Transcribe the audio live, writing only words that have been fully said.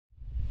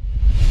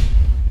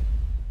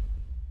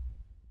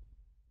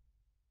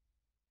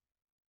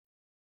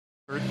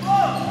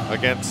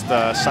against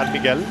San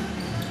Miguel.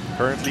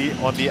 Currently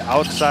on the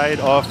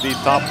outside of the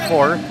top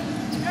 4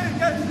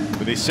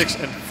 with a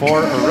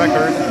 6-4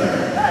 record.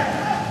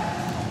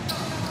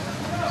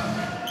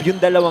 Yung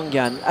dalawang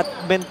yan at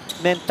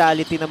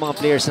mentality ng mga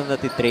players na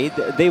natitrade,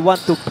 they want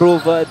to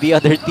prove the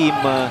other team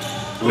wrong.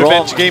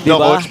 Revenge game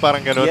diba? no, coach, parang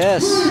ganun.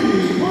 Yes.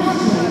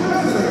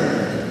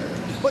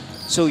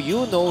 So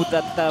you know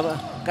that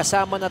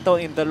kasama na to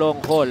in the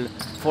long haul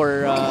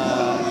for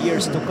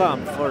years to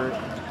come for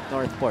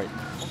Northport.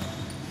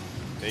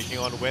 Taking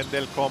on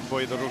Wendell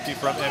Comboy, the rookie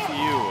from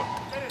FEU.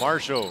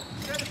 Marcio,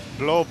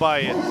 blow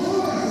by it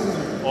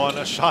on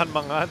Sean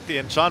Manganti.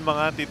 And Sean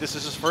Manganti, this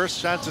is his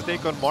first chance to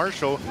take on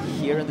Marcio.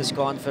 Here in this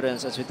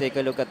conference, as we take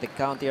a look at the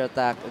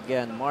counter-attack,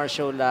 again,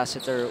 Marcio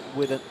Lassiter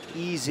with an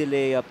easy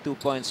layup, 2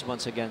 points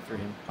once again for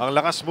him. Ang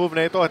lakas move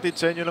na ito, hatid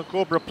sa inyo ng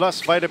Cobra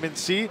Plus Vitamin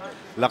C.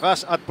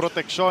 Lakas at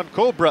proteksyon.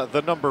 Cobra,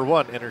 the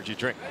 #1 energy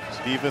drink.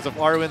 Stevens of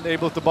Arwin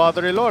able to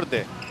bother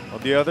Elorde.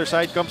 On the other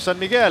side comes San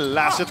Miguel.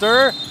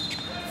 Lassiter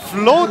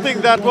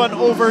floating that one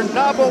over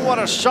Nabong. What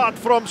a shot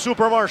from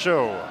Super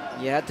Marcio.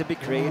 He had to be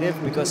creative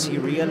because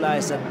he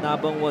realized that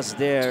Nabong was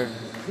there.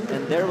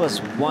 And there was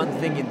one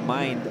thing in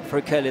mind for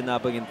Kelly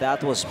Nabong, and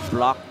that was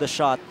block the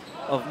shot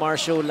of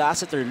Marcio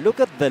Lassiter. Look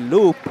at the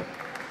loop.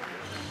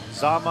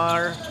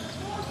 Zamar,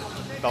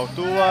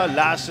 Tautua,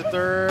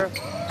 Lassiter,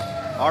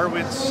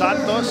 Arwin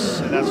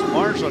Santos, and that's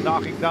Marcio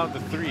knocking down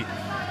the 3.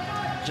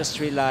 Just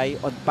rely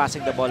on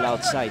passing the ball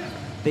outside.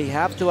 They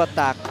have to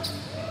attack,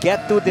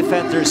 get 2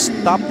 defenders,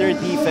 stop their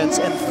defense,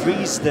 and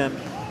freeze them,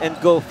 and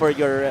go for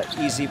your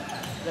easy.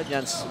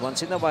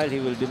 Once in a while, he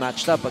will be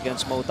matched up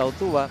against Mo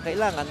Tautua.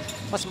 Kailangan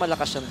mas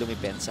malakas siyang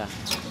dumipensa.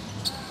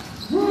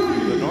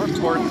 The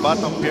Northport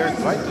bottom pair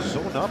tried to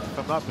zone up, if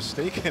I'm not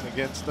mistaken,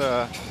 against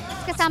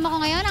Kasama ko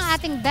ngayon ang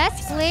ating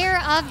best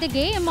player of the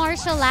game,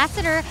 Marcio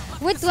Lassiter,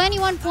 with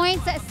 21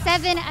 points,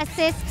 7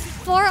 assists,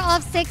 4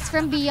 of 6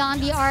 from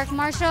beyond the arc.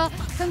 Marcio,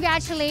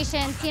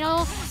 congratulations. You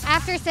know,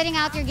 after sitting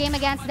out your game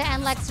against the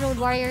NLEX Road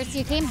Warriors,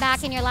 you came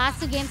back in your last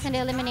 2 games in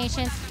the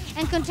eliminations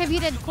and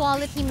contributed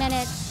quality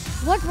minutes.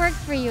 What worked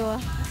for you?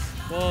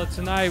 Well,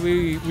 tonight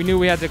we knew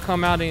we had to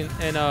come out and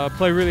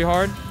play really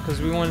hard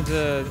because we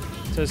wanted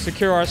to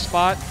secure our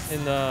spot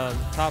in the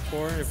top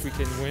 4 if we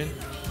can win.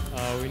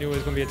 We knew it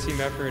was going to be a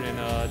team effort, and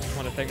I just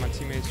want to thank my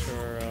teammates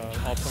for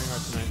all playing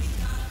hard tonight.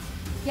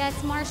 Yes,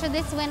 Marcio,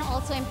 this win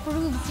also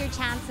improves your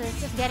chances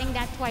of getting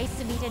that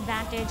twice-to-beat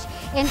advantage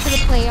into the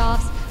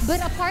playoffs.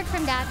 But apart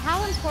from that,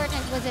 how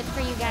important was it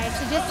for you guys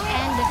to just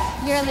end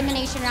your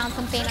elimination round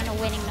campaign on a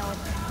winning note?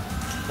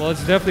 Well,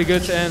 it's definitely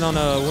good to end on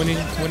a winning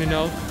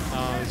note.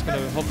 It's going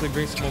to hopefully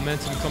bring some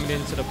momentum coming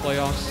into the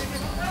playoffs.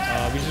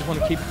 We just want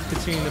to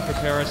continue to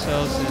prepare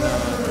ourselves and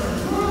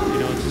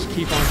just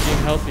keep on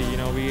being healthy. You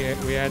know, we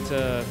had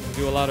to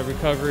do a lot of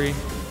recovery,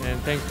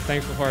 and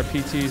thankful for our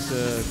PTs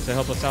to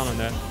help us out on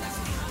that.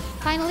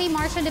 Finally,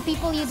 Marcio, the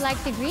people you'd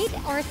like to greet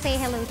or say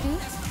hello to?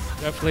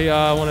 Definitely,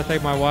 I want to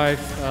thank my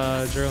wife,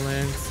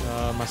 Geraldine,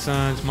 my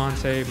sons,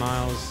 Monte,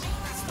 Miles,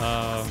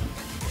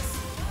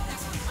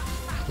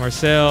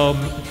 Marcel,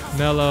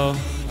 Mello,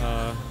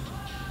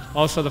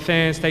 also the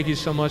fans. Thank you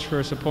so much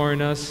for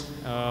supporting us.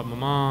 My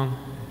mom,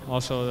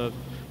 also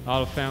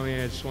all the family.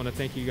 I just want to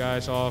thank you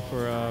guys all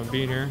for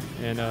being here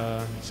and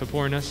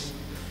supporting us.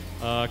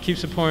 Keep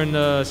supporting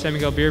the San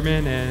Miguel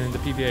Beermen and the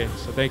PBA.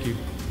 So thank you.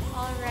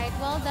 All right,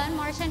 well done,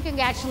 Marcio, and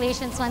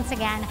congratulations once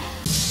again.